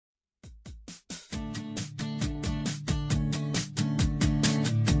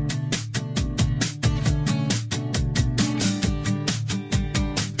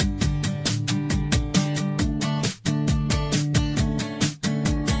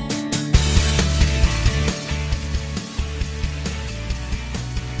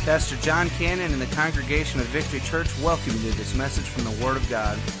Pastor John Cannon and the congregation of Victory Church welcome you to this message from the Word of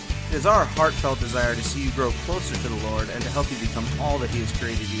God. It is our heartfelt desire to see you grow closer to the Lord and to help you become all that He has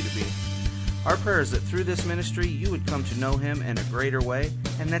created you to be. Our prayer is that through this ministry you would come to know Him in a greater way,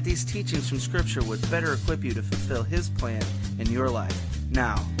 and that these teachings from Scripture would better equip you to fulfill His plan in your life.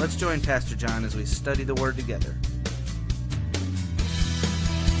 Now, let's join Pastor John as we study the Word together.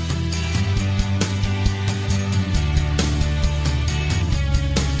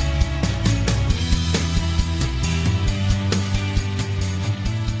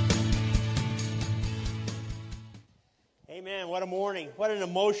 Amen. What a morning. What an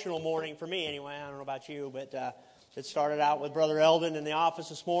emotional morning for me anyway. I don't know about you, but it started out with Brother Eldon in the office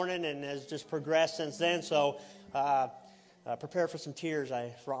this morning and has just progressed since then. So prepare for some tears,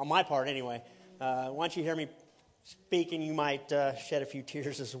 on my part anyway. Once you hear me speaking, you might shed a few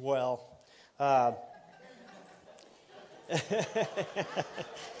tears as well. Yeah,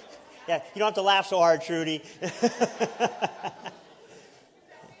 you don't have to laugh so hard, Trudy.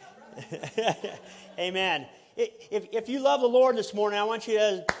 Amen. If you love the Lord this morning, I want you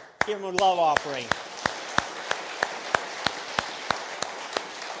to give Him a love offering.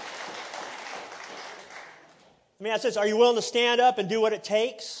 Let me ask this. Are you willing to stand up and do what it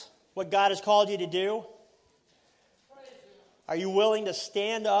takes? What God has called you to do? Are you willing to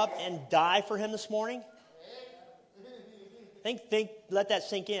stand up and die for Him this morning? Let that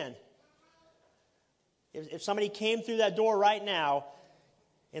sink in. If somebody came through that door right now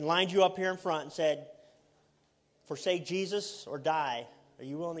and lined you up here in front and said, forsake Jesus or die, are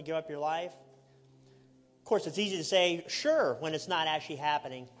you willing to give up your life? Of course, it's easy to say, sure, when it's not actually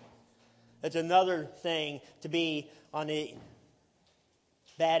happening. It's another thing to be on the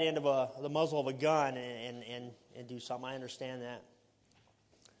bad end of the muzzle of a gun and do something. I understand that.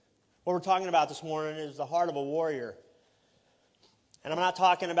 What we're talking about this morning is the heart of a warrior. And I'm not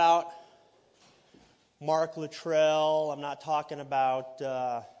talking about Mark Luttrell. I'm not talking about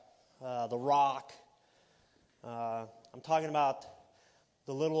The Rock. I'm talking about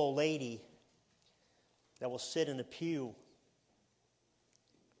the little old lady that will sit in the pew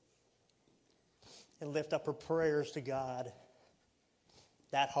and lift up her prayers to God.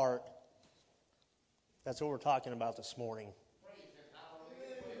 That heart. That's what we're talking about this morning.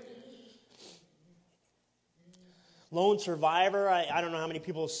 Lone Survivor, I don't know how many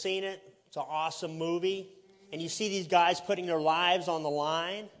people have seen it. It's an awesome movie. And you see these guys putting their lives on the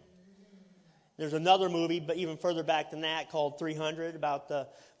line. There's another movie, but even further back than that, called 300, about the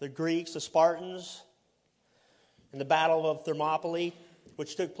Greeks, the Spartans, and the Battle of Thermopylae,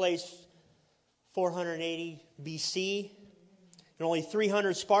 which took place 480 BC. And only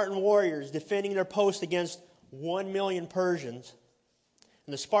 300 Spartan warriors defending their post against 1 million Persians.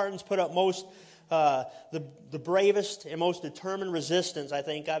 And the Spartans put up the bravest and most determined resistance I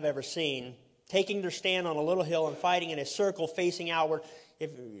think I've ever seen, taking their stand on a little hill and fighting in a circle facing outward. If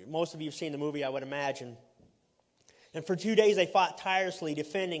most of you have seen the movie, I would imagine. And for 2 days they fought tirelessly,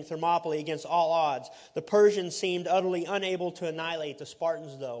 defending Thermopylae against all odds. The Persians seemed utterly unable to annihilate the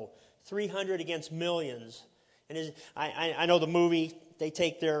Spartans, though. 300 against millions. And I know the movie, they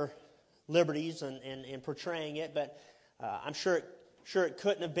take their liberties in portraying it, but I'm sure it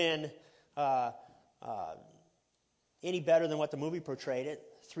couldn't have been any better than what the movie portrayed it.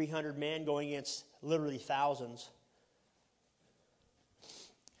 300 men going against literally thousands.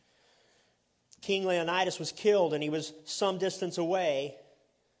 King Leonidas was killed, and he was some distance away.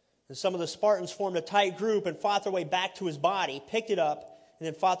 And some of the Spartans formed a tight group and fought their way back to his body, picked it up, and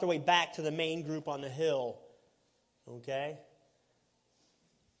then fought their way back to the main group on the hill. Okay?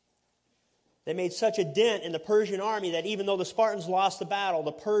 They made such a dent in the Persian army that even though the Spartans lost the battle,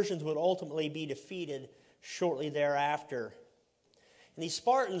 the Persians would ultimately be defeated shortly thereafter. And these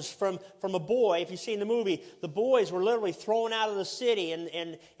Spartans, from a boy, if you've seen the movie, the boys were literally thrown out of the city,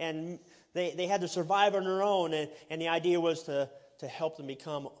 and they had to survive on their own, and the idea was to help them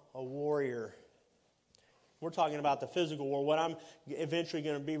become a warrior. We're talking about the physical world. What I'm eventually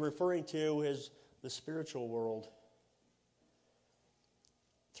going to be referring to is the spiritual world.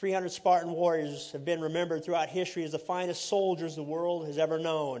 300 Spartan warriors have been remembered throughout history as the finest soldiers the world has ever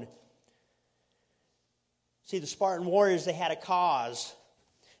known. See, the Spartan warriors, they had a cause.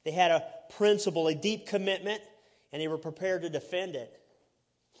 They had a principle, a deep commitment, and they were prepared to defend it.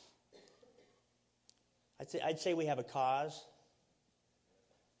 I'd say we have a cause.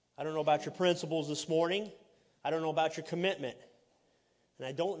 I don't know about your principles this morning. I don't know about your commitment. And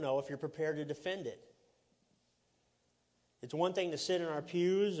I don't know if you're prepared to defend it. It's one thing to sit in our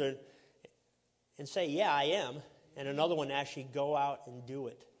pews and say, yeah, I am. And another one to actually go out and do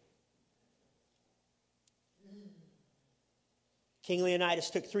it. King Leonidas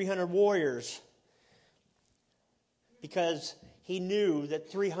took 300 warriors because he knew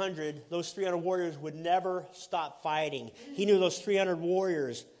that those 300 warriors would never stop fighting. He knew those 300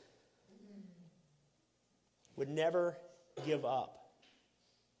 warriors would never give up.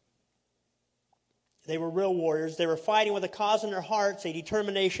 They were real warriors. They were fighting with a cause in their hearts, a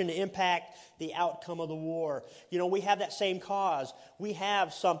determination to impact the outcome of the war. You know, we have that same cause. We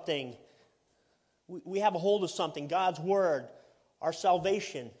have something. We have a hold of something, God's Word, our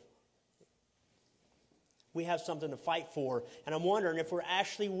salvation. We have something to fight for. And I'm wondering if we're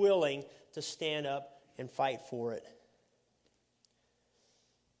actually willing to stand up and fight for it.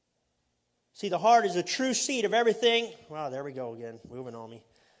 See, the heart is the true seat of everything. Wow, there we go again, moving on me.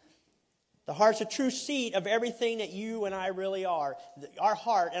 The heart's a true seat of everything that you and I really are. Our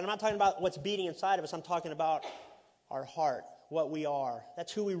heart, and I'm not talking about what's beating inside of us, I'm talking about our heart, what we are.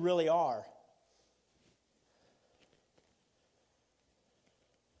 That's who we really are.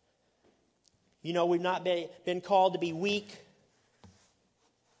 You know, we've not been called to be weak,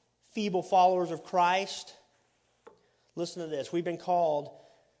 feeble followers of Christ. Listen to this. We've been called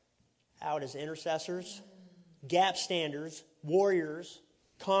out as intercessors, gap standers, warriors,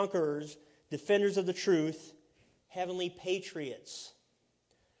 conquerors, defenders of the truth, heavenly patriots.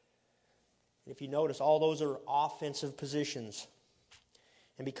 And if you notice, all those are offensive positions.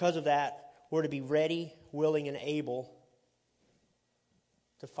 And because of that, we're to be ready, willing, and able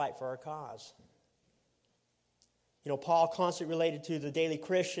to fight for our cause. You know, Paul constantly related to the daily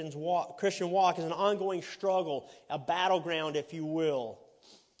Christian walk as an ongoing struggle, a battleground, if you will.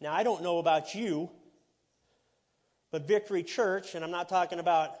 Now, I don't know about you, but Victory Church, and I'm not talking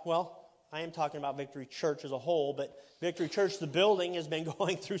about, well, I am talking about Victory Church as a whole, but Victory Church, the building, has been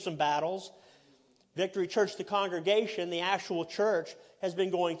going through some battles. Victory Church, the congregation, the actual church, has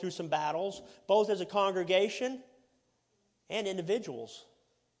been going through some battles, both as a congregation and individuals.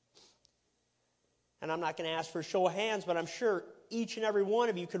 And I'm not going to ask for a show of hands, but I'm sure each and every one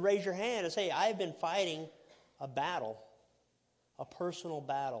of you could raise your hand and say, I've been fighting a battle, a personal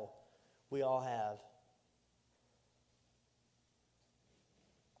battle. We all have.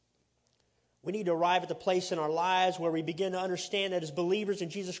 We need to arrive at the place in our lives where we begin to understand that as believers in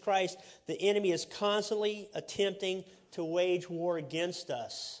Jesus Christ, the enemy is constantly attempting to wage war against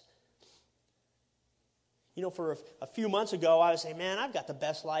us. You know, for a few months ago, I was saying, man, I've got the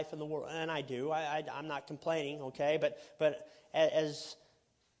best life in the world. And I do. I'm not complaining, okay? But as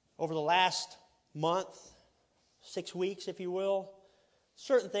over the last month, 6 weeks, if you will,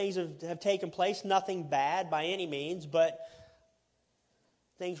 certain things have taken place. Nothing bad by any means, but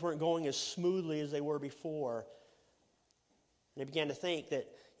things weren't going as smoothly as they were before. And I began to think that,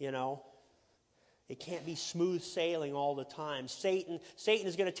 you know, it can't be smooth sailing all the time. Satan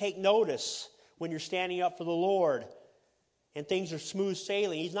is going to take notice when you're standing up for the Lord and things are smooth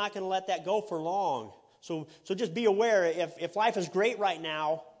sailing. He's not going to let that go for long. So just be aware, if life is great right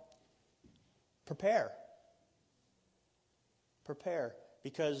now, prepare. Prepare,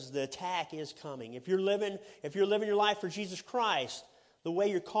 because the attack is coming. If you're living your life for Jesus Christ, the way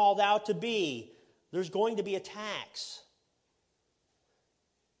you're called out to be, there's going to be attacks.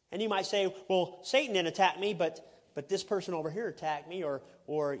 And you might say, well, Satan didn't attack me, but this person over here attacked me, or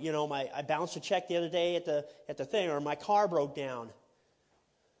you know, I bounced a check the other day at the thing, or my car broke down.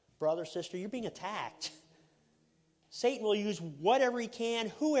 Brother, sister, you're being attacked. Satan will use whatever he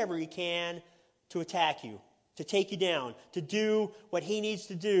can, whoever he can, to attack you, to take you down, to do what he needs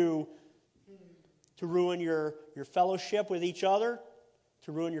to do to ruin your fellowship with each other,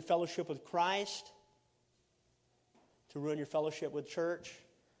 to ruin your fellowship with Christ, to ruin your fellowship with church.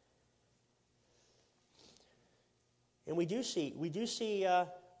 And we do see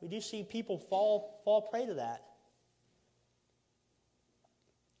people fall prey to that.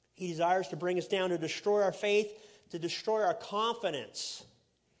 He desires to bring us down, to destroy our faith, to destroy our confidence,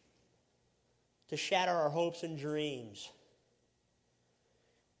 to shatter our hopes and dreams.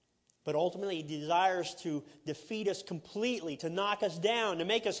 But ultimately, he desires to defeat us completely, to knock us down, to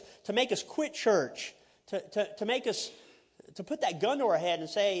make us quit church, to make us, to put that gun to our head and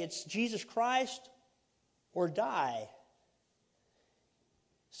say, it's Jesus Christ or die.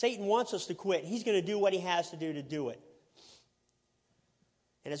 Satan wants us to quit. He's going to do what he has to do it.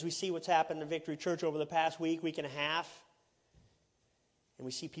 And as we see what's happened in Victory Church over the past week and a half, and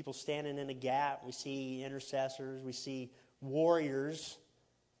we see people standing in a gap, we see intercessors, we see warriors.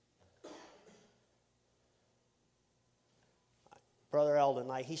 Brother Eldon,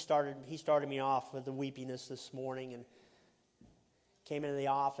 he started me off with the weepiness this morning, and came into the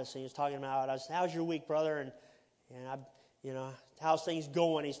office and he was talking about, how's your week, brother? And You know, how's things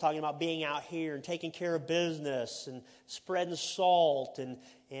going? He's talking about being out here and taking care of business and spreading salt.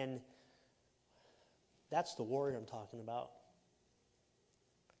 And that's the warrior I'm talking about.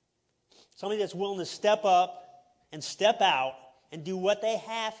 Somebody that's willing to step up and step out and do what they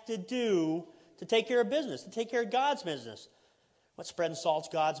have to do to take care of business, to take care of God's business. What, spreading salt's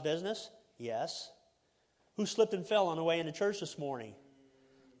God's business? Yes. Who slipped and fell on the way into church this morning?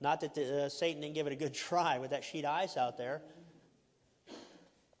 Not that Satan didn't give it a good try with that sheet of ice out there.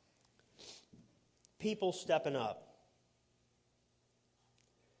 People stepping up.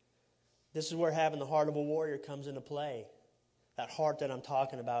 This is where having the heart of a warrior comes into play. That heart that I'm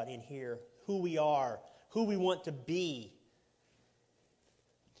talking about in here. Who we are. Who we want to be.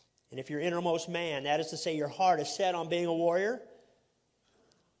 And if your innermost man, that is to say your heart is set on being a warrior,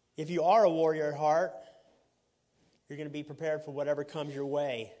 if you are a warrior at heart, you're going to be prepared for whatever comes your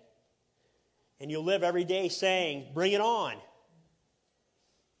way. And you'll live every day saying, bring it on.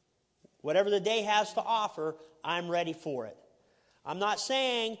 Whatever the day has to offer, I'm ready for it. I'm not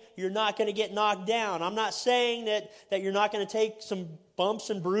saying you're not going to get knocked down. I'm not saying that you're not going to take some bumps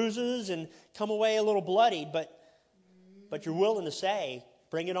and bruises and come away a little bloodied, but you're willing to say,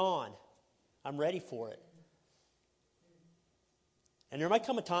 bring it on. I'm ready for it. And there might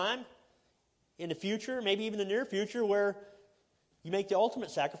come a time in the future, maybe even the near future, where you make the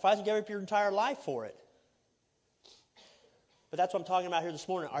ultimate sacrifice and give up your entire life for it. But that's what I'm talking about here this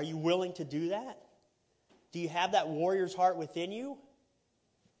morning. Are you willing to do that? Do you have that warrior's heart within you?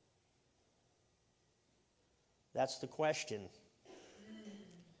 That's the question.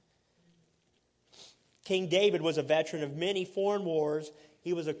 King David was a veteran of many foreign wars.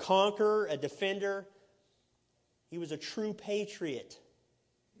 He was a conqueror, a defender. He was a true patriot.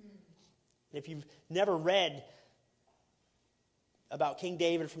 And if you've never read about King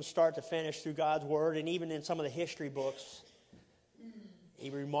David from start to finish through God's Word, and even in some of the history books, a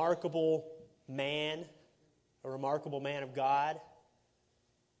remarkable man of God.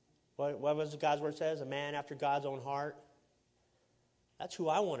 What was God's Word says? A man after God's own heart. That's who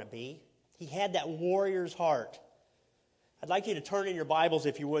I want to be. He had that warrior's heart. I'd like you to turn in your Bibles,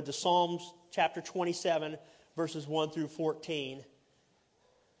 if you would, to Psalms chapter 27, verses 1 through 14.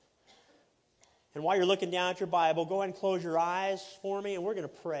 And while you're looking down at your Bible, go ahead and close your eyes for me, and we're going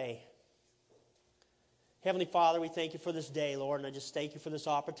to pray. Heavenly Father, we thank you for this day, Lord, and I just thank you for this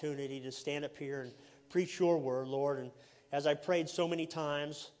opportunity to stand up here and preach your word, Lord. And as I prayed so many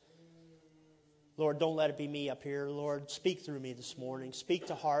times, Lord, don't let it be me up here. Lord, speak through me this morning. Speak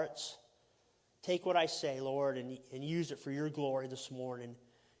to hearts. Take what I say, Lord, and use it for your glory this morning.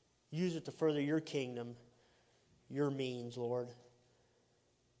 Use it to further your kingdom, your means, Lord.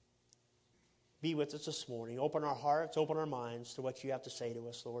 Be with us this morning. Open our hearts, open our minds to what you have to say to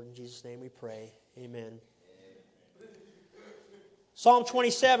us, Lord. In Jesus' name we pray. Amen. Psalm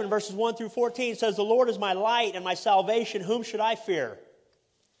 27, verses 1 through 14 says, the Lord is my light and my salvation. Whom should I fear?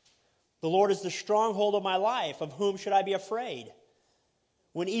 The Lord is the stronghold of my life. Of whom should I be afraid?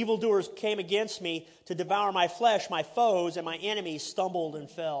 When evildoers came against me to devour my flesh, my foes and my enemies stumbled and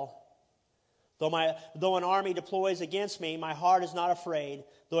fell. Though an army deploys against me, my heart is not afraid.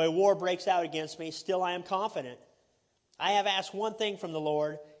 Though a war breaks out against me, still I am confident. I have asked one thing from the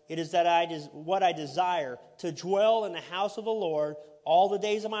Lord. It is that what I desire, to dwell in the house of the Lord all the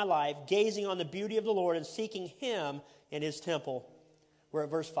days of my life, gazing on the beauty of the Lord and seeking him in his temple. We're at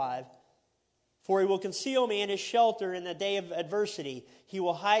verse 5. For he will conceal me in his shelter in the day of adversity. He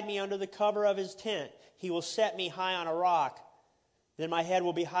will hide me under the cover of his tent. He will set me high on a rock. Then my head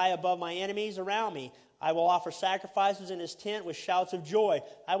will be high above my enemies around me. I will offer sacrifices in his tent with shouts of joy.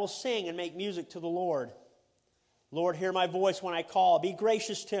 I will sing and make music to the Lord. Lord, hear my voice when I call. Be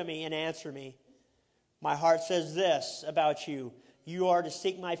gracious to me and answer me. My heart says this about you. You are to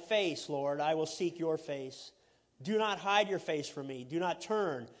seek my face, Lord. I will seek your face. Do not hide your face from me. Do not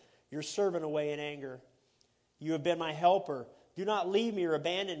turn your servant away in anger. You have been my helper. Do not leave me or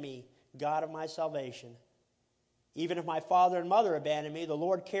abandon me, God of my salvation. Even if my father and mother abandon me, the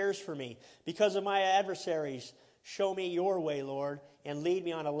Lord cares for me. Because of my adversaries, show me your way, Lord, and lead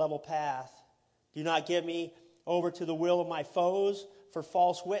me on a level path. Do not give me over to the will of my foes, for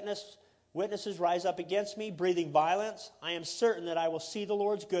false witnesses rise up against me, breathing violence. I am certain that I will see the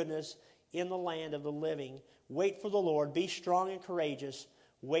Lord's goodness in the land of the living. Wait for the Lord. Be strong and courageous.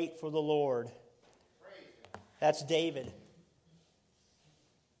 Wait for the Lord. That's David.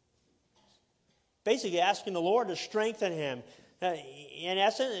 Basically asking the Lord to strengthen him. In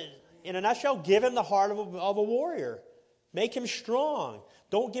essence, in a nutshell, give him the heart of a warrior. Make him strong.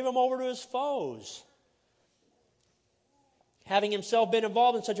 Don't give him over to his foes. Having himself been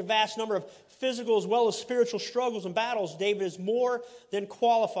involved in such a vast number of physical as well as spiritual struggles and battles, David is more than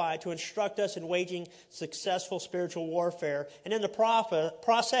qualified to instruct us in waging successful spiritual warfare, and in the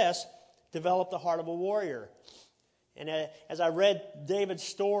process, develop the heart of a warrior. And as I read David's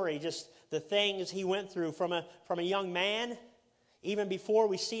story, just the things he went through from a young man, even before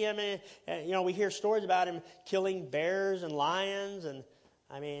we see him, we hear stories about him killing bears and lions, and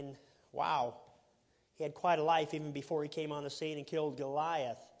I mean, wow. He had quite a life even before he came on the scene and killed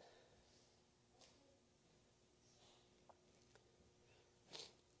Goliath.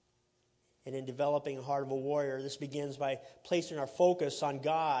 And in developing a heart of a warrior, this begins by placing our focus on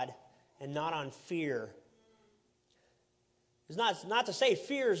God and not on fear. It's not to say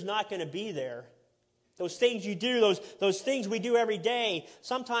fear is not going to be there. Those things you do, those things we do every day,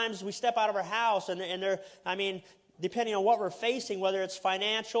 sometimes we step out of our house and they're, depending on what we're facing, whether it's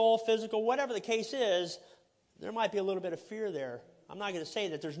financial, physical, whatever the case is, there might be a little bit of fear there. I'm not going to say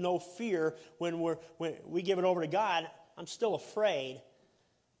that there's no fear when we give it over to God. I'm still afraid.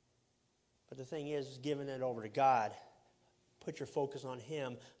 But the thing is, giving it over to God, put your focus on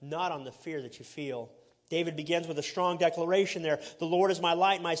Him, not on the fear that you feel. David begins with a strong declaration there. The Lord is my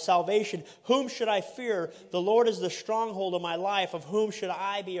light and my salvation. Whom should I fear? The Lord is the stronghold of my life. Of whom should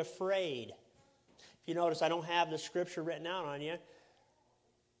I be afraid? If you notice, I don't have the scripture written out on you. If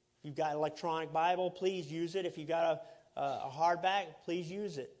you've got an electronic Bible, please use it. If you've got a hardback, please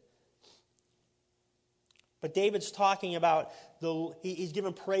use it. But David's talking about, he's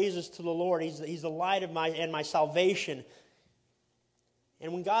giving praises to the Lord. He's the light of my salvation.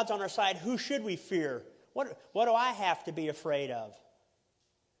 And when God's on our side, who should we fear? What do I have to be afraid of?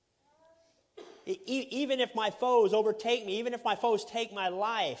 Even if my foes overtake me, even if my foes take my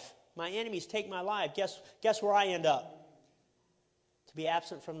life, my enemies take my life, guess where I end up? To be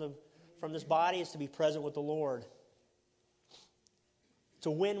absent from this body is to be present with the Lord. It's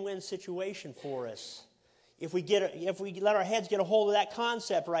a win-win situation for us. If we let our heads get a hold of that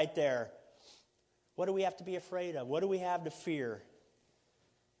concept right there, what do we have to be afraid of? What do we have to fear?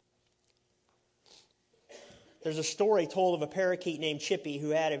 There's a story told of a parakeet named Chippy who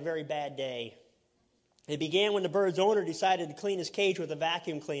had a very bad day. It began when the bird's owner decided to clean his cage with a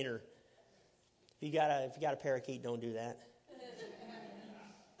vacuum cleaner. If you got a parakeet, don't do that.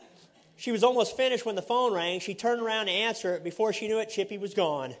 She was almost finished when the phone rang. She turned around to answer it. Before she knew it, Chippy was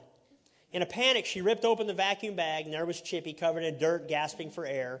gone. In a panic, she ripped open the vacuum bag, and there was Chippy covered in dirt, gasping for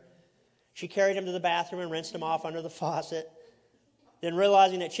air. She carried him to the bathroom and rinsed him off under the faucet. Then,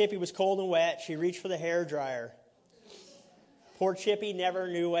 realizing that Chippy was cold and wet, she reached for the hair dryer. Poor Chippy never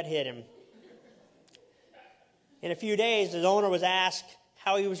knew what hit him. In a few days, his owner was asked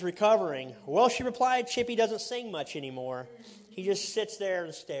how he was recovering. Well, she replied, Chippy doesn't sing much anymore. He just sits there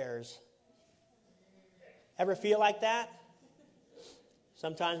and stares. Ever feel like that?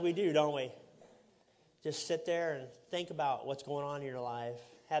 Sometimes we do, don't we? Just sit there and think about what's going on in your life.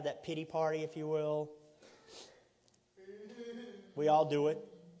 Have that pity party, if you will. We all do it.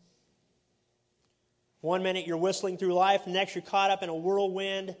 One minute you're whistling through life, the next you're caught up in a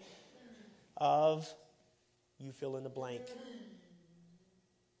whirlwind of you fill in the blank.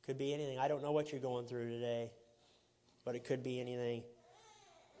 Could be anything. I don't know what you're going through today, but it could be anything.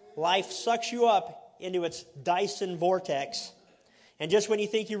 Life sucks you up into its Dyson vortex. And just when you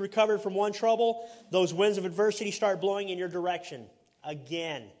think you recovered from one trouble, those winds of adversity start blowing in your direction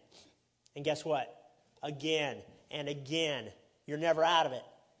again. And guess what? Again and again. You're never out of it.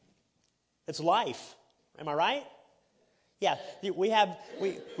 It's life. Am I right? Yeah,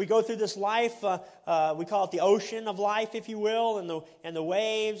 we go through this life. We call it the ocean of life, if you will, and the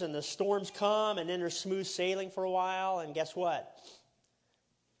waves and the storms come, and then there's smooth sailing for a while. And guess what?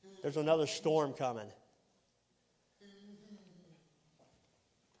 There's another storm coming.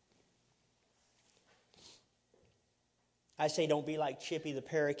 I say, don't be like Chippy the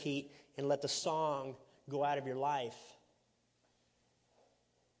parakeet and let the song go out of your life.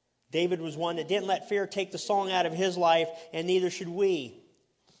 David was one that didn't let fear take the song out of his life, and neither should we.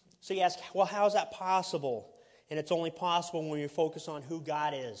 So you ask, well, how is that possible? And it's only possible when you focus on who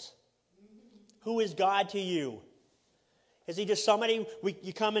God is. Who is God to you? Is He just somebody,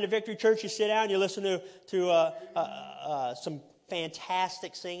 you come into Victory Church, you sit down, you listen to some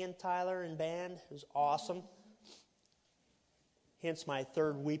fantastic singing, Tyler and band. It was awesome. Hence my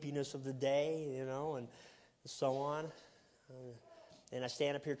third weepiness of the day, and so on. And I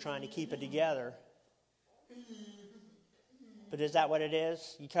stand up here trying to keep it together. But is that what it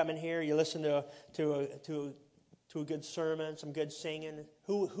is? You come in here, you listen to a good sermon, some good singing.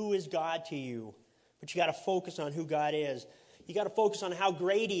 Who is God to you? But you got to focus on who God is. You got to focus on how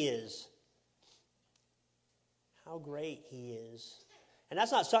great He is. how great He is. And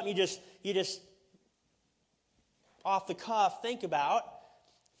that's not something you just off the cuff think about.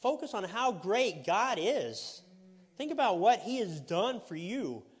 Focus on how great God is. Think about what He has done for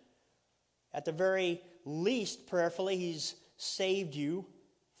you. At the very least, prayerfully, He's saved you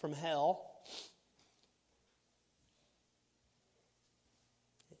from hell.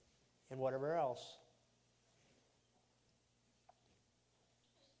 And whatever else.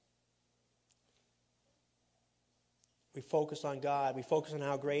 We focus on God. We focus on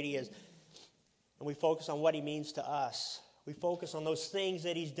how great He is. And we focus on what He means to us. We focus on those things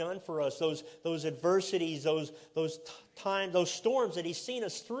that He's done for us, those adversities, those times, those storms that He's seen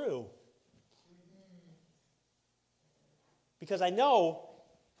us through. Because I know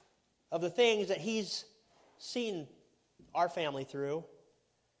of the things that He's seen our family through.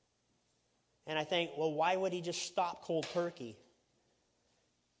 And I think, well, why would He just stop cold turkey?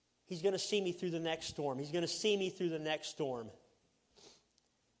 He's going to see me through the next storm. He's going to see me through the next storm.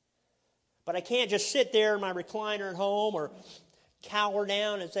 But I can't just sit there in my recliner at home or cower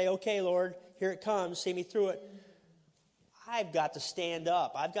down and say, okay, Lord, here it comes, see me through it. I've got to stand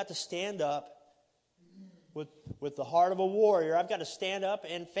up. I've got to stand up with the heart of a warrior. I've got to stand up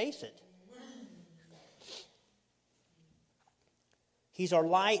and face it. He's our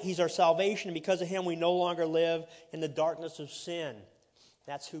light. He's our salvation. And because of Him, we no longer live in the darkness of sin.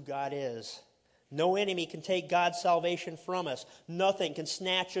 That's who God is. No enemy can take God's salvation from us. Nothing can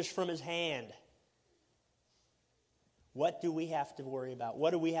snatch us from His hand. What do we have to worry about?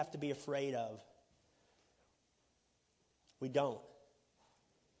 What do we have to be afraid of? We don't.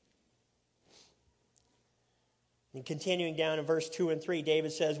 And continuing down in verse 2 and 3,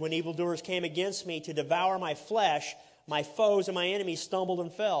 David says, when evildoers came against me to devour my flesh, my foes and my enemies stumbled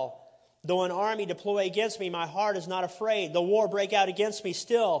and fell. Though an army deploy against me, my heart is not afraid. Though war break out against me,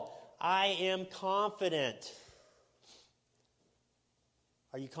 still I am confident.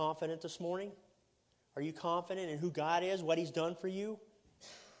 Are you confident this morning? Are you confident in who God is, what He's done for you?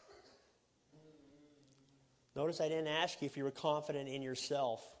 Notice I didn't ask you if you were confident in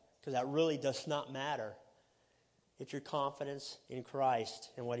yourself, because that really does not matter. It's your confidence in Christ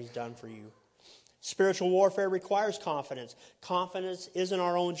and what He's done for you. Spiritual warfare requires confidence. Confidence isn't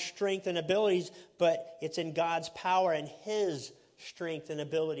our own strength and abilities, but it's in God's power and His strength and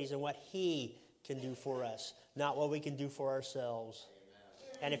abilities and what He can do for us, not what we can do for ourselves.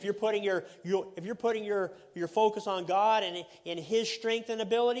 And if you're putting your focus on God and in His strength and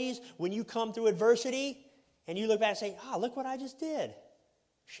abilities, when you come through adversity and you look back and say, look what I just did.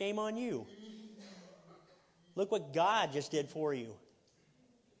 Shame on you. Look what God just did for you.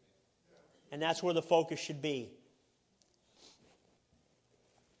 And that's where the focus should be.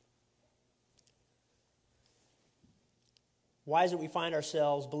 Why is it we find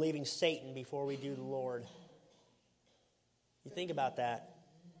ourselves believing Satan before we do the Lord? You think about that.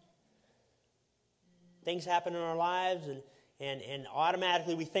 Things happen in our lives and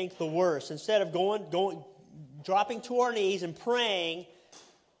automatically we think the worst. Instead of dropping to our knees and praying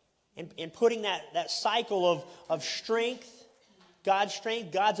and putting that cycle of strength,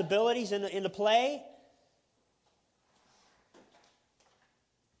 God's abilities into play,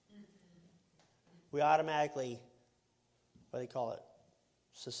 we automatically, what do they call it?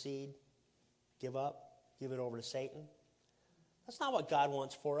 Secede, give up, give it over to Satan. That's not what God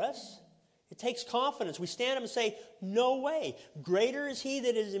wants for us. It takes confidence. We stand up and say, no way. Greater is He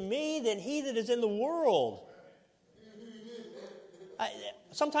that is in me than he that is in the world.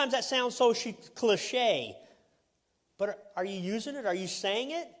 Sometimes that sounds so cliche. But are you using it? Are you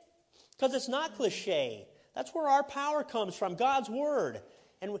saying it? Because it's not cliche. That's where our power comes from, God's Word.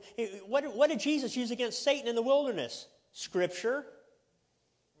 And what did Jesus use against Satan in the wilderness? Scripture.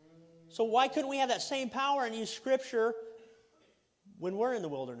 So why couldn't we have that same power and use Scripture when we're in the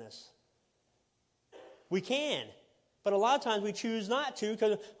wilderness? We can. But a lot of times we choose not to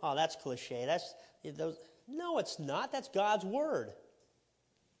because, that's cliche. No, it's not. That's God's Word.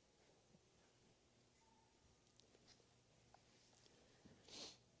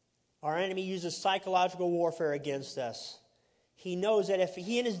 Our enemy uses psychological warfare against us. He knows that if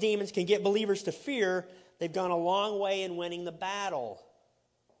he and his demons can get believers to fear, they've gone a long way in winning the battle.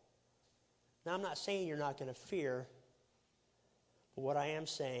 Now, I'm not saying you're not going to fear, but what I am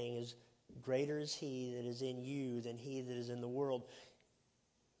saying is greater is He that is in you than he that is in the world.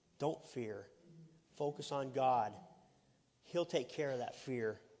 Don't fear. Focus on God. He'll take care of that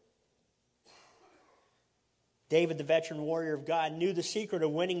fear. David, the veteran warrior of God, knew the secret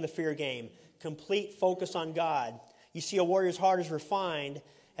of winning the fear game. Complete focus on God. You see, a warrior's heart is refined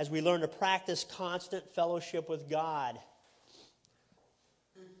as we learn to practice constant fellowship with God.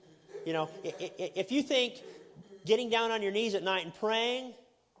 You know, if you think getting down on your knees at night and praying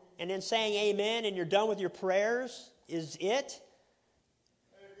and then saying amen and you're done with your prayers is it,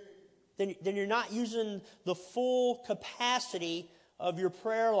 then you're not using the full capacity of your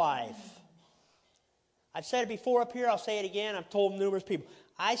prayer life. I've said it before up here, I'll say it again, I've told numerous people.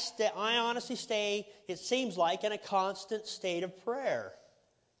 I honestly stay, it seems like, in a constant state of prayer.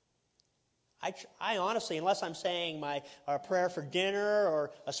 I honestly, unless I'm saying a prayer for dinner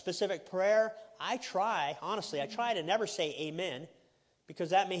or a specific prayer, I try to never say amen, because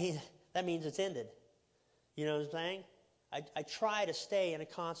that means it's ended. You know what I'm saying? I try to stay in a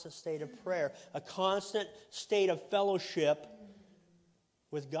constant state of prayer, a constant state of fellowship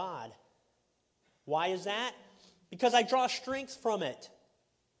with God. Why is that? Because I draw strength from it.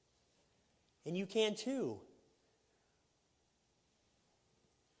 And you can too.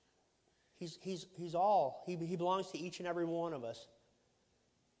 He belongs to each and every one of us.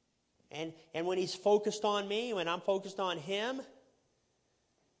 And when he's focused on me, when I'm focused on him,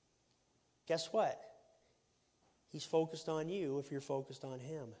 guess what? He's focused on you if you're focused on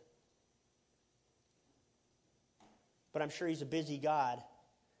him. But I'm sure he's a busy God.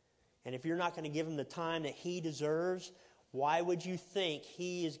 And if you're not going to give him the time that he deserves, why would you think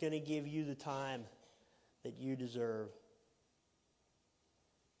he is going to give you the time that you deserve?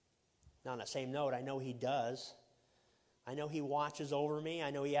 Now, on that same note, I know he does. I know he watches over me.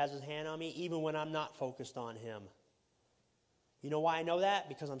 I know he has his hand on me, even when I'm not focused on him. You know why I know that?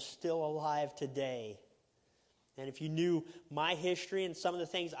 Because I'm still alive today. And if you knew my history and some of the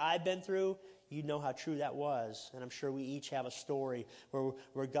things I've been through, you'd know how true that was. And I'm sure we each have a story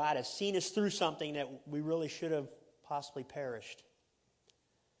where God has seen us through something that we really should have possibly perished.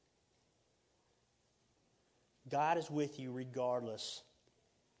 God is with you regardless.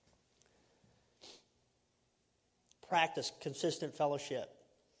 Practice consistent fellowship,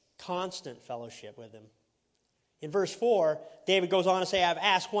 constant fellowship with him. In verse 4, David goes on to say, I've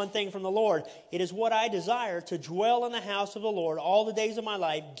asked one thing from the Lord. It is what I desire, to dwell in the house of the Lord all the days of my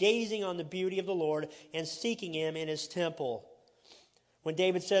life, gazing on the beauty of the Lord and seeking him in his temple. When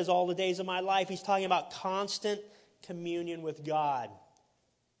David says all the days of my life, he's talking about constant communion with God.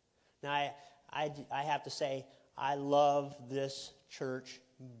 Now, I have to say, I love this church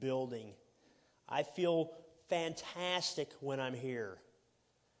building. I feel fantastic when I'm here.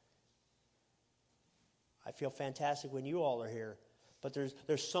 I feel fantastic when you all are here. But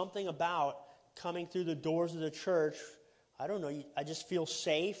there's something about coming through the doors of the church. I don't know. I just feel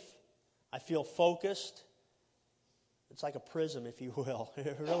safe. I feel focused. It's like a prism, if you will.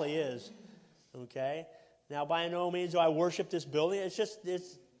 It really is. Okay? Now, by no means do I worship this building. It's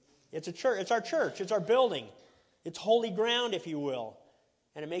a church. It's our church. It's our building. It's holy ground, if you will.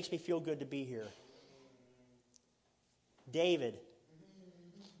 And it makes me feel good to be here. David.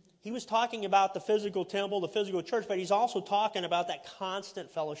 He was talking about the physical temple, the physical church, but he's also talking about that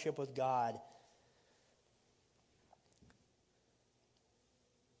constant fellowship with God.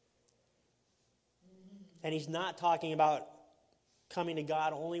 And he's not talking about coming to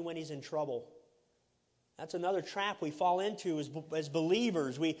God only when he's in trouble. That's another trap we fall into as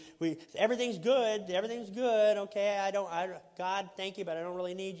believers. We everything's good, okay, God, thank you, but I don't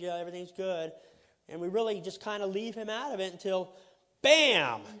really need you, everything's good. And we really just kind of leave him out of it until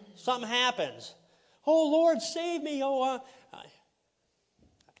bam! Something happens. Oh, Lord, save me. I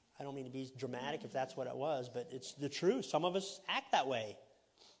don't mean to be dramatic if that's what it was, but it's the truth. Some of us act that way.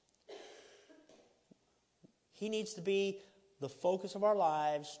 He needs to be the focus of our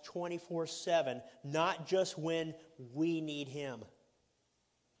lives 24/7, not just when we need him.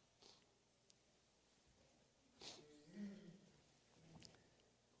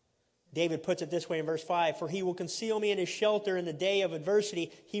 David puts it this way in verse 5, for he will conceal me in his shelter in the day of adversity.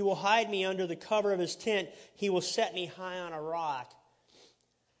 He will hide me under the cover of his tent. He will set me high on a rock.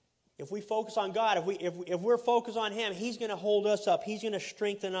 If we focus on God, if we're focused on him, he's going to hold us up. He's going to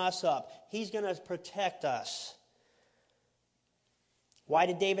strengthen us up. He's going to protect us. Why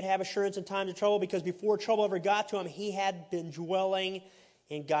did David have assurance in times of trouble? Because before trouble ever got to him, he had been dwelling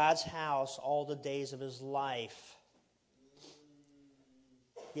in God's house all the days of his life.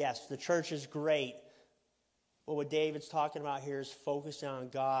 Yes, the church is great. But what David's talking about here is focusing on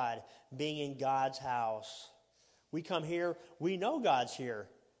God, being in God's house. We come here, we know God's here.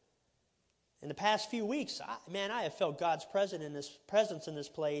 In the past few weeks, I have felt God's presence in this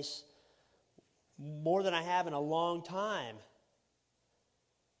place more than I have in a long time.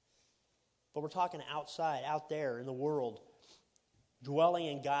 But we're talking outside, out there in the world, dwelling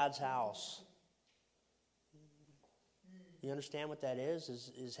in God's house. You understand what that is?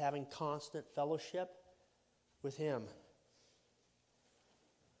 Is having constant fellowship with him.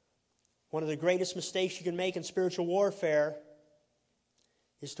 One of the greatest mistakes you can make in spiritual warfare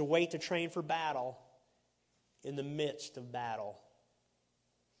is to wait to train for battle in the midst of battle.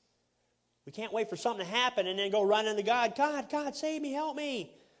 We can't wait for something to happen and then go running to God. God, save me, help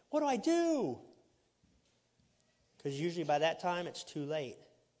me. What do I do? Because usually by that time it's too late.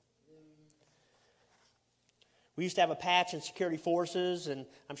 We used to have a patch in security forces, and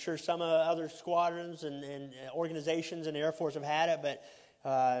I'm sure some other squadrons and organizations in the Air Force have had it, but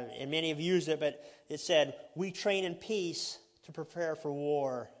and many have used it, but it said, "We train in peace to prepare for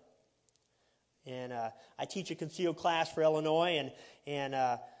war." And I teach a concealed class for Illinois, and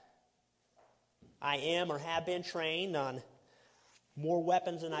I am or have been trained on more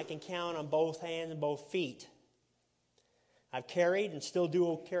weapons than I can count on both hands and both feet. I've carried and still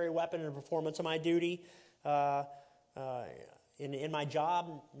do carry a weapon in the performance of my duty. In my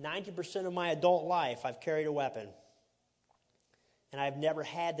job, 90% of my adult life, I've carried a weapon. And I've never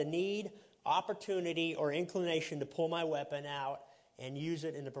had the need, opportunity, or inclination to pull my weapon out and use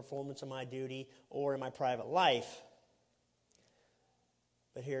it in the performance of my duty or in my private life.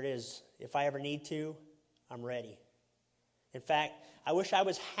 But here it is. If I ever need to, I'm ready. In fact, I wish I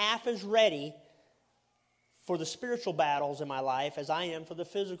was half as ready for the spiritual battles in my life as I am for the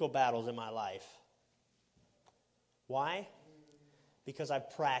physical battles in my life. Why? Because I've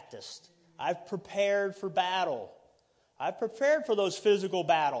practiced. I've prepared for battle. I've prepared for those physical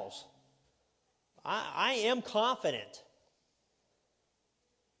battles. I am confident.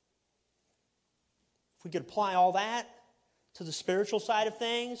 If we could apply all that to the spiritual side of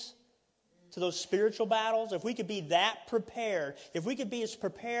things, to those spiritual battles, if we could be that prepared, if we could be as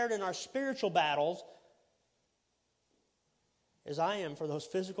prepared in our spiritual battles as I am for those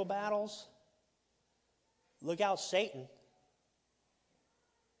physical battles, look out, Satan.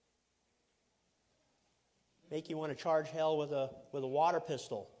 Make you want to charge hell with a water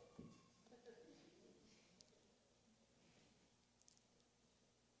pistol.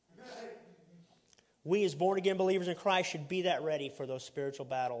 We as born-again believers in Christ should be that ready for those spiritual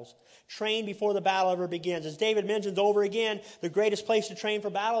battles. Train before the battle ever begins. As David mentions over again, the greatest place to train for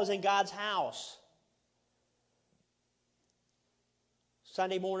battle is in God's house.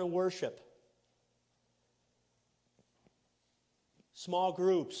 Sunday morning worship. Small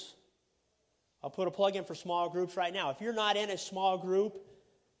groups. I'll put a plug in for small groups right now. If you're not in a small group,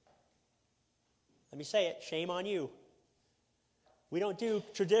 let me say it, shame on you. We don't do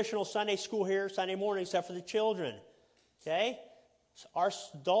traditional Sunday school here Sunday morning except for the children. Okay? Our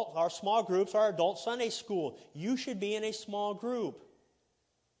small groups are adult Sunday school. You should be in a small group.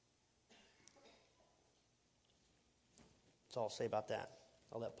 That's all I'll say about that.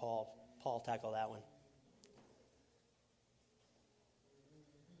 I'll let Paul tackle that one.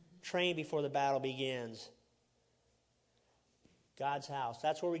 Train before the battle begins. God's house.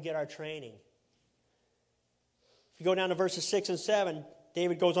 That's where we get our training. If you go down to verses 6 and 7,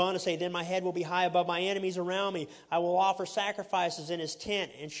 David goes on to say, "Then my head will be high above my enemies around me. I will offer sacrifices in his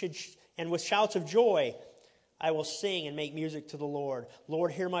tent, and with shouts of joy I will sing and make music to the Lord.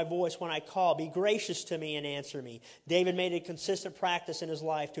 Lord, hear my voice when I call. Be gracious to me and answer me." David made a consistent practice in his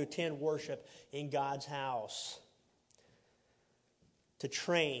life to attend worship in God's house. To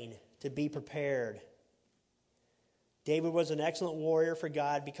train, to be prepared. David was an excellent warrior for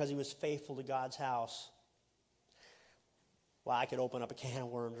God because he was faithful to God's house. Well, I could open up a can of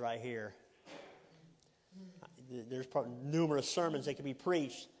worms right here. There's numerous sermons that could be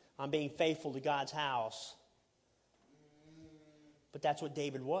preached on being faithful to God's house. But that's what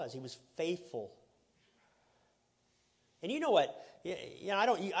David was. He was faithful. And you know what?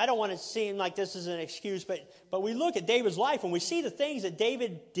 I don't want to seem like this is an excuse, but we look at David's life and we see the things that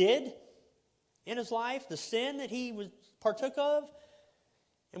David did in his life, the sin that he partook of,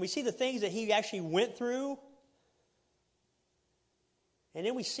 and we see the things that he actually went through. And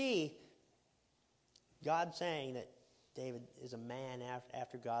then we see God saying that David is a man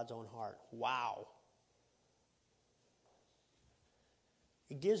after God's own heart. Wow.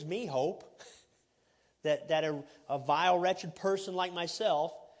 It gives me hope that a vile, wretched person like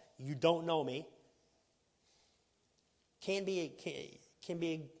myself, you don't know me, can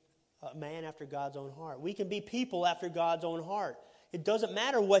be a man after God's own heart. We can be people after God's own heart. It doesn't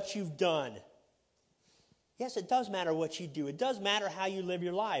matter what you've done. Yes, it does matter what you do. It does matter how you live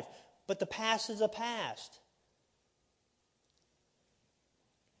your life. But the past is the past.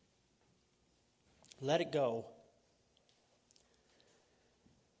 Let it go.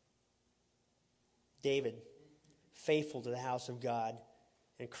 David, faithful to the house of God.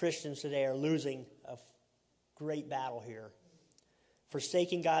 And Christians today are losing a great battle here.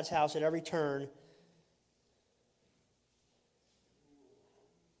 Forsaking God's house at every turn.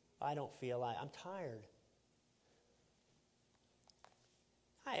 I don't feel like, I'm tired.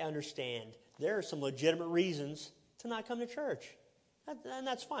 I understand there are some legitimate reasons to not come to church. And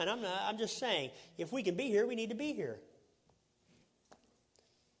that's fine. I'm just saying, if we can be here, we need to be here.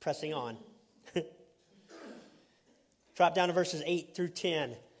 Pressing on. Drop down to verses 8 through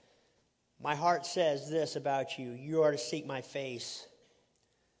 10. My heart says this about you. You are to seek my face.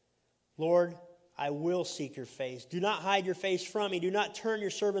 Lord, I will seek your face. Do not hide your face from me. Do not turn your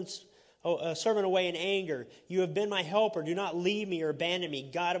servant away in anger. You have been my helper. Do not leave me or abandon me,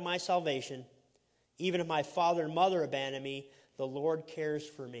 God of my salvation. Even if my father and mother abandon me, the Lord cares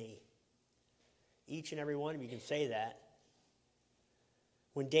for me. Each and every one of you can say that.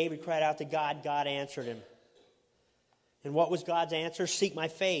 When David cried out to God, God answered him. And what was God's answer? Seek my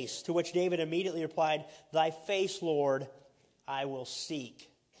face. To which David immediately replied, Thy face, Lord, I will seek.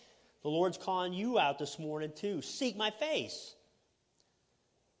 The Lord's calling you out this morning too. Seek my face.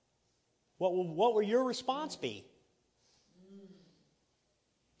 What will your response be?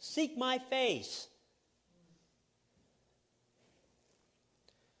 Seek my face.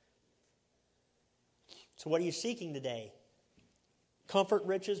 So what are you seeking today? Comfort,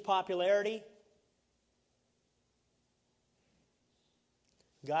 riches, popularity?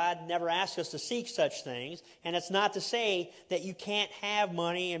 God never asked us to seek such things, and it's not to say that you can't have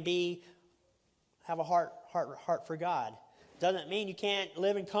money and have a heart for God. Doesn't mean you can't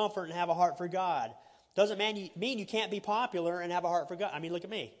live in comfort and have a heart for God. Doesn't mean you can't be popular and have a heart for God. I mean, look at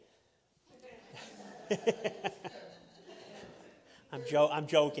me. I'm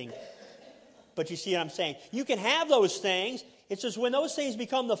joking. But you see what I'm saying? You can have those things. It's just when those things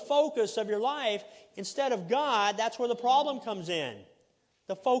become the focus of your life instead of God, that's where the problem comes in.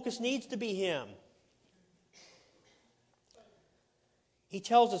 The focus needs to be Him. He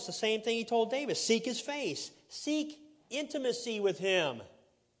tells us the same thing He told David. Seek His face. Seek intimacy with Him.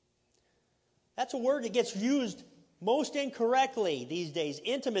 That's a word that gets used most incorrectly these days.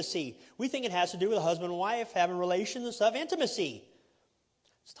 Intimacy. We think it has to do with a husband and wife having relations and stuff. Intimacy.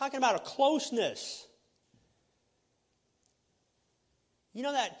 It's talking about a closeness. You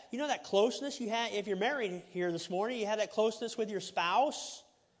know that closeness you had, if you're married here this morning, you have that closeness with your spouse.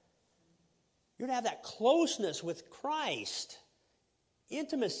 You're to have that closeness with Christ.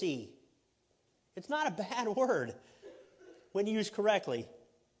 Intimacy. It's not a bad word when used correctly.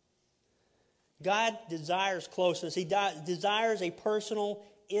 God desires closeness. He desires a personal,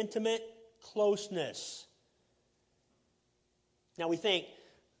 intimate closeness. Now we think,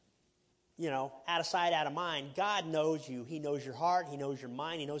 out of sight, out of mind. God knows you. He knows your heart. He knows your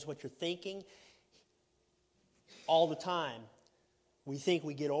mind. He knows what you're thinking all the time. We think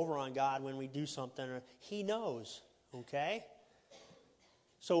we get over on God when we do something. He knows, okay?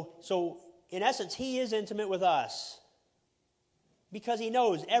 So in essence, He is intimate with us because He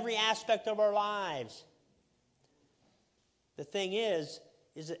knows every aspect of our lives. The thing is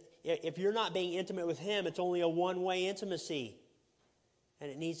that if you're not being intimate with Him, it's only a one-way intimacy. And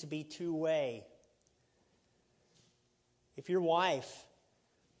it needs to be two-way. If your wife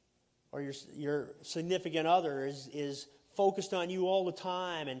or your significant other is focused on you all the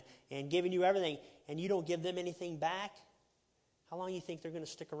time and giving you everything, and you don't give them anything back, how long do you think they're going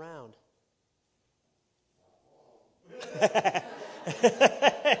to stick around?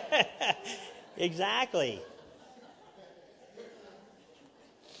 Exactly.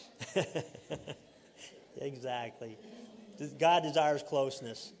 Exactly. God desires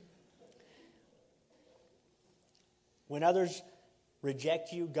closeness. When others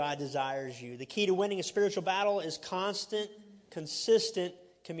reject you, God desires you. The key to winning a spiritual battle is constant, consistent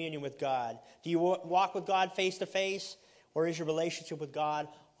communion with God. Do you walk with God face to face, or is your relationship with God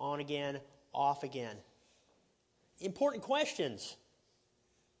on again, off again? Important questions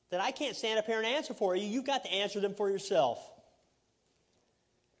that I can't stand up here and answer for you. You've got to answer them for yourself.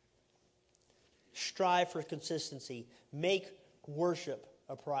 Strive for consistency. Make worship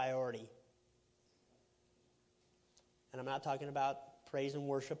a priority. And I'm not talking about praise and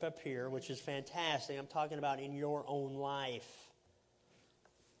worship up here, which is fantastic. I'm talking about in your own life.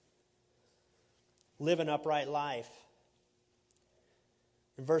 Live an upright life.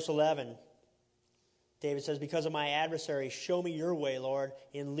 In verse 11, David says, because of my adversary, show me your way, Lord,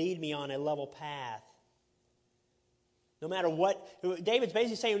 and lead me on a level path. No matter what, David's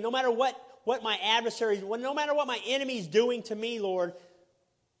basically saying, no matter what my adversaries, no matter what my enemy's doing to me, Lord,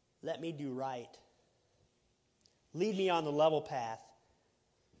 let me do right. Lead me on the level path,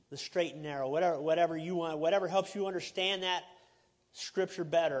 the straight and narrow, whatever you want, whatever helps you understand that Scripture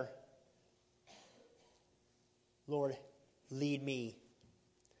better. Lord, lead me.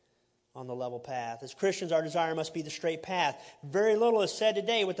 on the level path. As Christians, our desire must be the straight path. Very little is said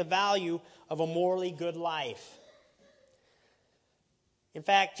today with the value of a morally good life. In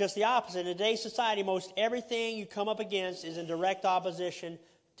fact, just the opposite. In today's society, most everything you come up against is in direct opposition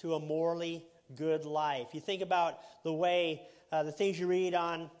to a morally good life. You think about the way, the things you read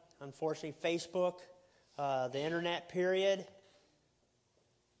on, unfortunately, Facebook, the internet period.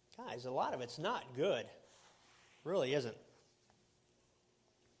 Guys, a lot of it's not good. It really isn't.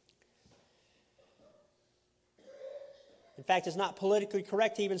 In fact, it's not politically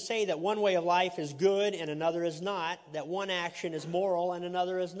correct to even say that one way of life is good and another is not, that one action is moral and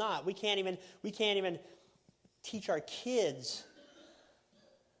another is not. We can't even teach our kids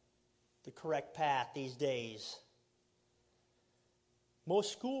the correct path these days.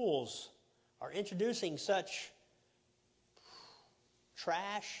 Most schools are introducing such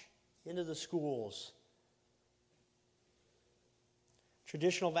trash into the schools.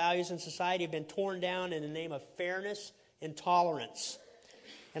 Traditional values in society have been torn down in the name of fairness and tolerance.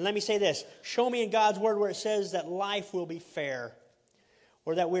 And let me say this. Show me in God's Word where it says that life will be fair,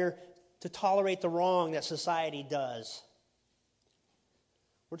 or that we're to tolerate the wrong that society does.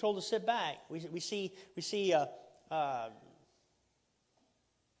 We're told to sit back. We see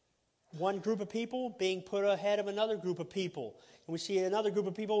one group of people being put ahead of another group of people. And we see another group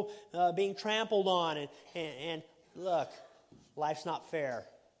of people being trampled on. And look, life's not fair.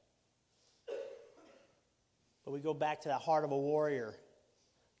 But we go back to that heart of a warrior.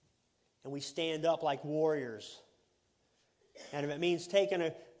 And we stand up like warriors. And if it means taking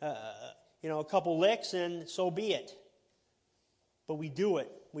a couple licks, then so be it. But we do it.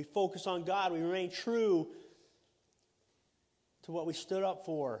 We focus on God. We remain true to what we stood up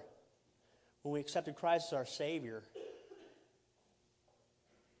for when we accepted Christ as our Savior.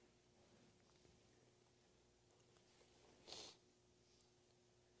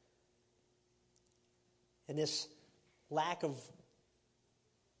 And this lack of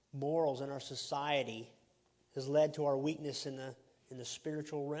morals in our society has led to our weakness in the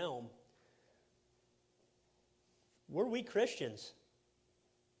spiritual realm. We're weak Christians.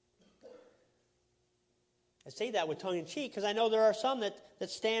 I say that with tongue in cheek because I know there are some that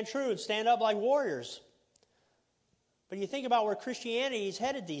stand true and stand up like warriors. But you think about where Christianity is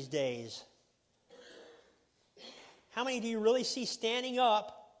headed these days. How many do you really see standing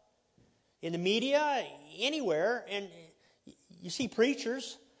up in the media, anywhere? And you see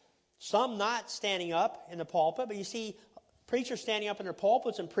preachers, some not standing up in the pulpit, but you see preachers standing up in their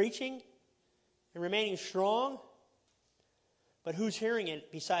pulpits and preaching and remaining strong. But who's hearing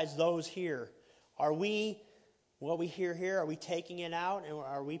it besides those here? Are we, what we hear here, are we taking it out and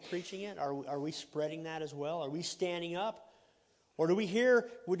are we preaching it? Are we spreading that as well? Are we standing up? Or do we hear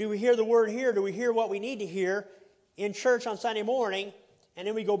the word here? Do we hear what we need to hear in church on Sunday morning, and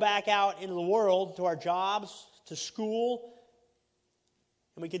then we go back out into the world to our jobs, to school,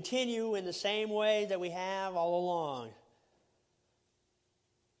 and we continue in the same way that we have all along?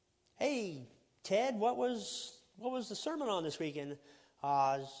 Hey, Ted, what was the sermon on this weekend? It's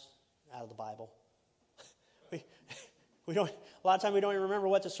out of the Bible. We don't. A lot of times we don't even remember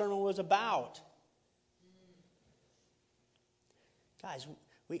what the sermon was about. Guys,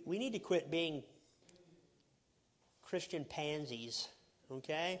 we need to quit being Christian pansies.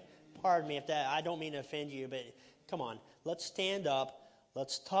 Okay? Pardon me if that. I don't mean to offend you, but come on. Let's stand up.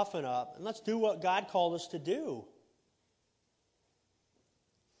 Let's toughen up, and let's do what God called us to do.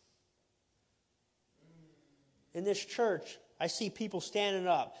 In this church, I see people standing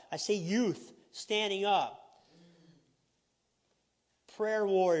up. I see youth standing up. Prayer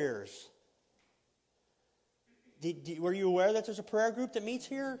warriors. Were you aware that there's a prayer group that meets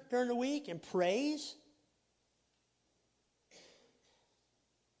here during the week and prays?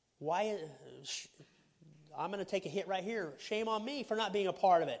 Why? I'm going to take a hit right here. Shame on me for not being a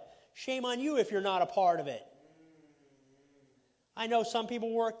part of it. Shame on you if you're not a part of it. I know some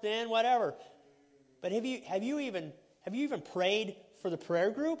people work then, whatever. But have you even prayed for the prayer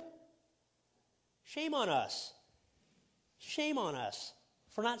group? Shame on us. Shame on us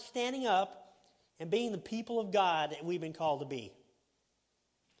for not standing up and being the people of God that we've been called to be.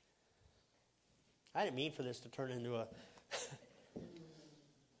 I didn't mean for this to turn into a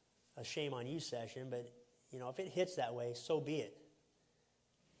shame on you session, but if it hits that way, so be it.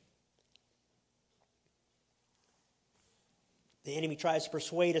 The enemy tries to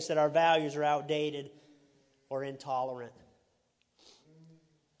persuade us that our values are outdated or intolerant.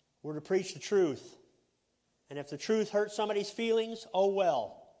 We're to preach the truth. And if the truth hurts somebody's feelings, oh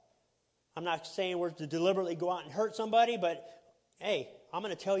well. I'm not saying we're to deliberately go out and hurt somebody, but hey, I'm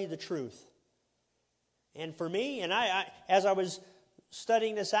going to tell you the truth. And for me, and I as I was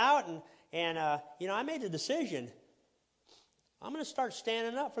studying this out, and I made a decision. I'm going to start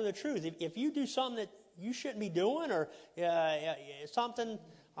standing up for the truth. If you do something that you shouldn't be doing or something,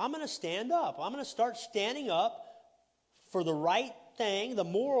 I'm going to stand up. I'm going to start standing up for the right thing, the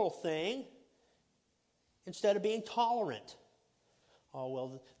moral thing, instead of being tolerant. Oh,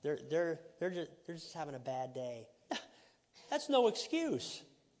 well, they're just having a bad day. That's no excuse.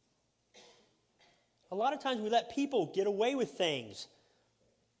 A lot of times we let people get away with things,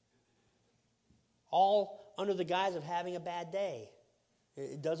 all under the guise of having a bad day.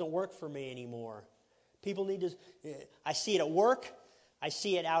 It doesn't work for me anymore. People need to, I see it at work. I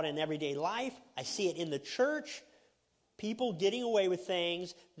see it out in everyday life. I see it in the church. People getting away with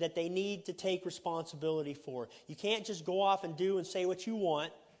things that they need to take responsibility for. You can't just go off and do and say what you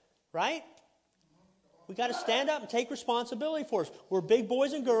want, right? We got to stand up and take responsibility for us. We're big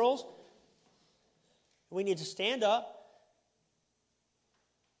boys and girls. We need to stand up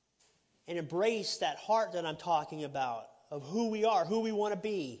and embrace that heart that I'm talking about of who we are, who we want to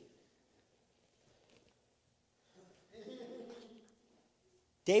be.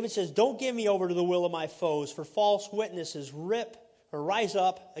 David says, don't give me over to the will of my foes, for false witnesses rise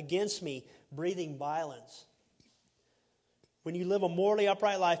up against me, breathing violence. When you live a morally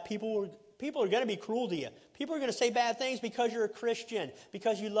upright life, people are going to be cruel to you. People are going to say bad things because you're a Christian,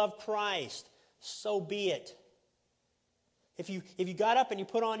 because you love Christ. So be it. If you got up and you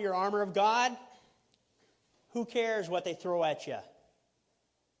put on your armor of God, who cares what they throw at you?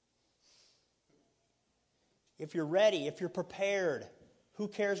 If you're ready, if you're prepared, who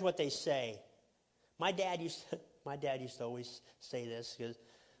cares what they say? My dad used to always say this because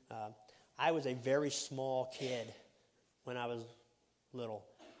I was a very small kid when I was little,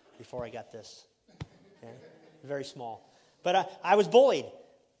 before I got this. Okay? Very small. But I was bullied,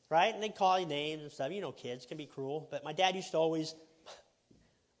 right? And they'd call you names and stuff. You know, kids can be cruel. But my dad used to always,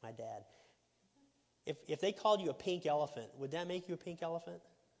 if they called you a pink elephant, would that make you a pink elephant?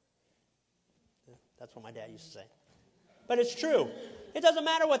 Yeah, that's what my dad used to say. But it's true. It doesn't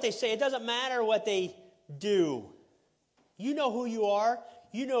matter what they say. It doesn't matter what they do. You know who you are.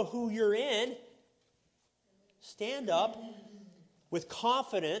 You know who you're in. Stand up with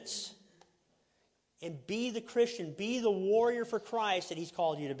confidence and be the Christian. Be the warrior for Christ that He's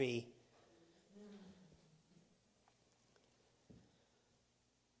called you to be.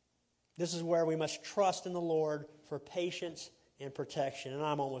 This is where we must trust in the Lord for patience and protection. And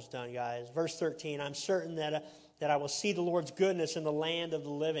I'm almost done, guys. Verse 13, I'm certain that I will see the Lord's goodness in the land of the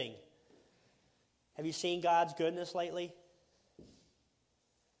living. Have you seen God's goodness lately?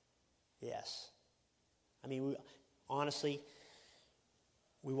 Yes. I mean, honestly,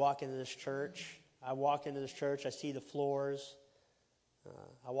 we walk into this church. I walk into this church. I see the floors.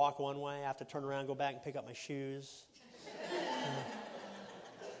 I walk one way. I have to turn around, go back and pick up my shoes.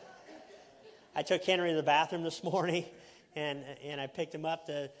 I took Henry to the bathroom this morning, and I picked him up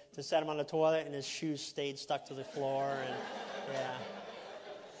to set him on the toilet, and his shoes stayed stuck to the floor. And yeah.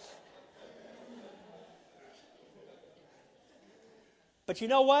 But you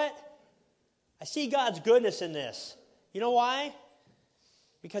know what? I see God's goodness in this. You know why?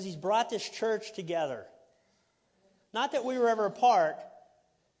 Because He's brought this church together. Not that we were ever apart,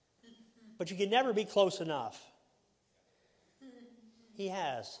 but you can never be close enough. He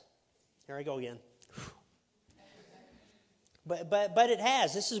has. Here I go again. But it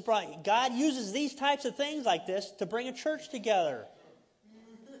has. This is brought. God uses these types of things like this to bring a church together.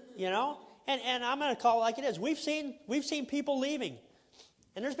 You know? And I'm going to call it like it is. We've seen people leaving.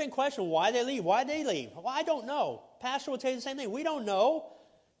 And there's been questions, why they leave? Why they leave? Well, I don't know. Pastor will tell you the same thing. We don't know.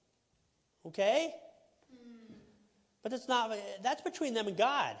 Okay? But that's between them and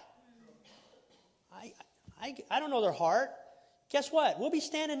God. I don't know their heart. Guess what? We'll be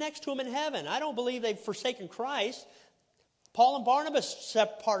standing next to them in heaven. I don't believe they've forsaken Christ. Paul and Barnabas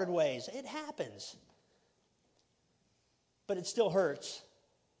parted ways. It happens. But it still hurts.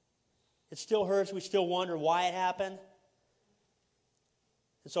 It still hurts. We still wonder why it happened.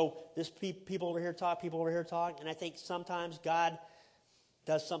 And so this people over here talk, and I think sometimes God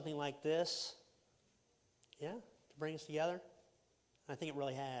does something like this, to bring us together. I think it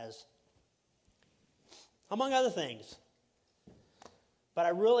really has. Among other things. But I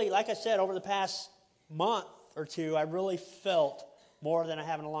really, like I said, over the past month or two, I really felt more than I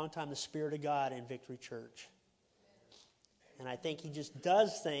have in a long time the Spirit of God in Victory Church. And I think He just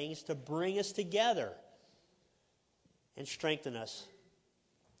does things to bring us together and strengthen us.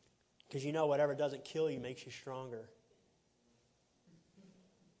 Because you know whatever doesn't kill you makes you stronger.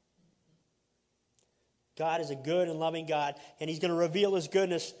 God is a good and loving God, and He's going to reveal His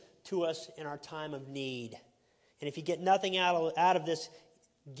goodness to us in our time of need. And if you get nothing out of this,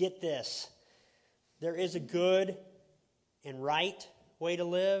 get this. There is a good and right way to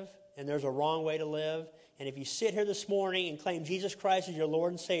live, and there's a wrong way to live. And if you sit here this morning and claim Jesus Christ as your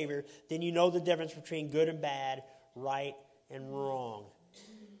Lord and Savior, then you know the difference between good and bad, right and wrong.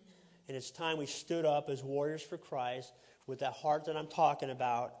 And it's time we stood up as warriors for Christ with that heart that I'm talking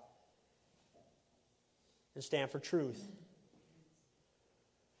about and stand for truth.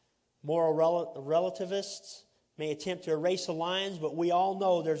 Moral relativists may attempt to erase the lines, but we all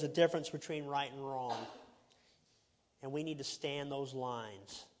know there's a difference between right and wrong. And we need to stand those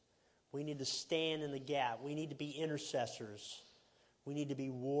lines. We need to stand in the gap. We need to be intercessors. We need to be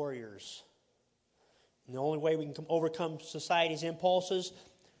warriors. And the only way we can overcome society's impulses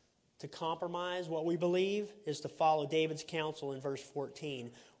to compromise what we believe is to follow David's counsel in verse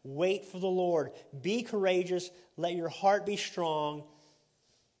 14. Wait for the Lord. Be courageous. Let your heart be strong.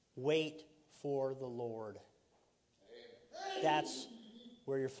 Wait for the Lord. That's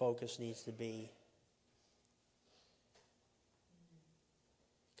where your focus needs to be.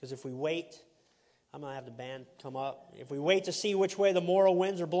 Because if we wait, I'm going to have the band come up. If we wait to see which way the moral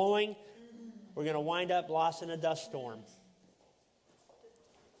winds are blowing, we're going to wind up lost in a dust storm.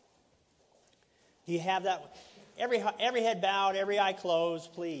 Do you have that? Every head bowed, every eye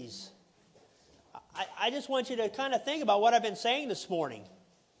closed, please. I just want you to kind of think about what I've been saying this morning.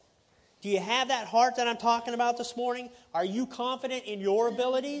 Do you have that heart that I'm talking about this morning? Are you confident in your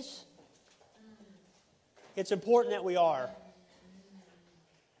abilities? It's important that we are.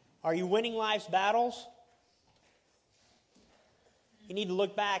 Are you winning life's battles? You need to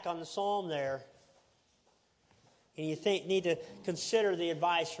look back on the psalm there. And you need to consider the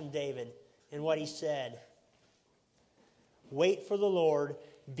advice from David and what he said. Wait for the Lord.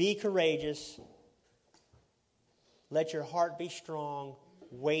 Be courageous. Let your heart be strong.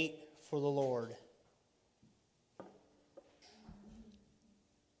 Wait for the Lord.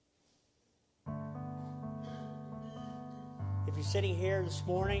 If you're sitting here this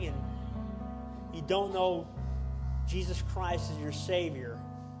morning and you don't know Jesus Christ as your Savior,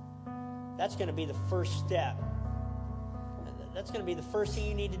 that's going to be the first step. That's going to be the first thing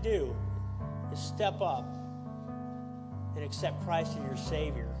you need to do, is step up and accept Christ as your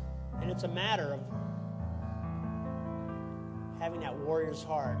Savior. And it's a matter of having that warrior's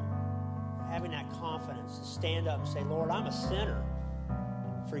heart, having that confidence to stand up and say, Lord, I'm a sinner.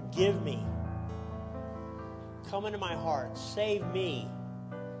 Forgive me. Come into my heart. Save me.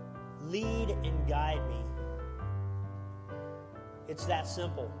 Lead and guide me. It's that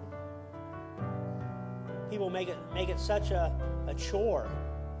simple. People make it such a chore.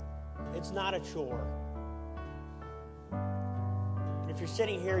 It's not a chore. And if you're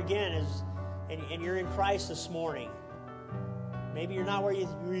sitting here again and you're in Christ this morning, maybe you're not where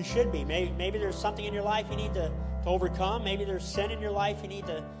you should be. Maybe there's something in your life you need to overcome. Maybe there's sin in your life you need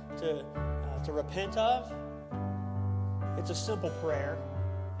to repent of. It's a simple prayer.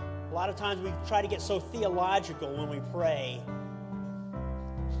 A lot of times we try to get so theological when we pray.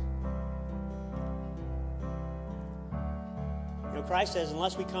 You know, Christ says,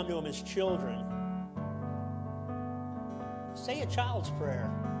 unless we come to Him as children, say a child's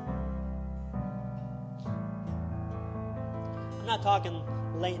prayer. I'm not talking,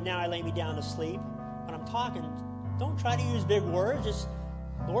 now I lay me down to sleep, but I'm talking, don't try to use big words. Just,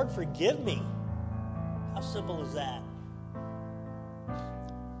 Lord, forgive me. How simple is that?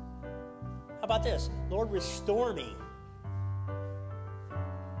 How about this? Lord, restore me.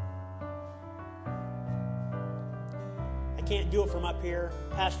 I can't do it from up here.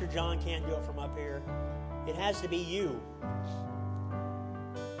 Pastor John can't do it from up here. It has to be you.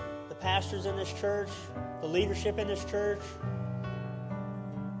 The pastors in this church, the leadership in this church.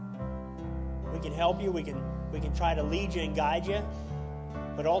 We can help you. We can try to lead you and guide you.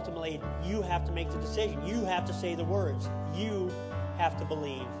 But ultimately, you have to make the decision. You have to say the words. You have to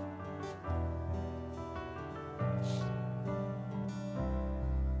believe.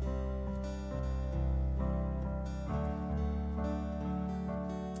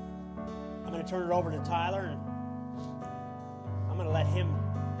 I'm going to turn it over to Tyler, and I'm going to let him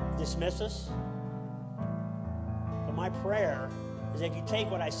dismiss us. But my prayer is that you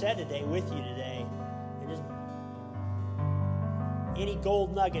take what I said today with you today, and just any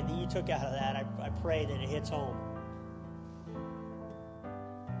gold nugget that you took out of that, I pray that it hits home.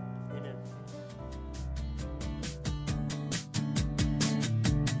 Amen.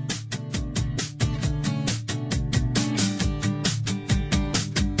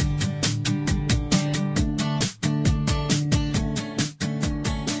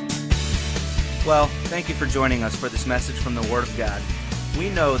 Well, thank you for joining us for this message from the Word of God. We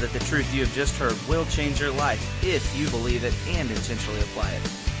know that the truth you have just heard will change your life if you believe it and intentionally apply it.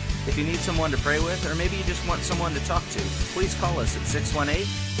 If you need someone to pray with, or maybe you just want someone to talk to, please call us at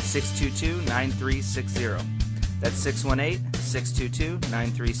 618-622-9360. That's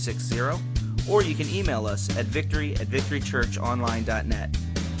 618-622-9360. Or you can email us at victory@victorychurchonline.net.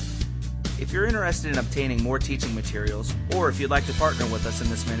 If you're interested in obtaining more teaching materials, or if you'd like to partner with us in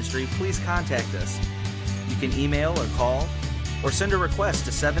this ministry, please contact us. You can email or call, or send a request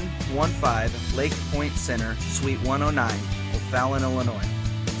to 715 Lake Point Center, Suite 109, O'Fallon, Illinois,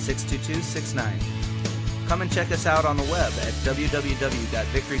 62269. Come and check us out on the web at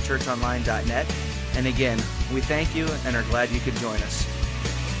www.victorychurchonline.net. And again, we thank you and are glad you could join us.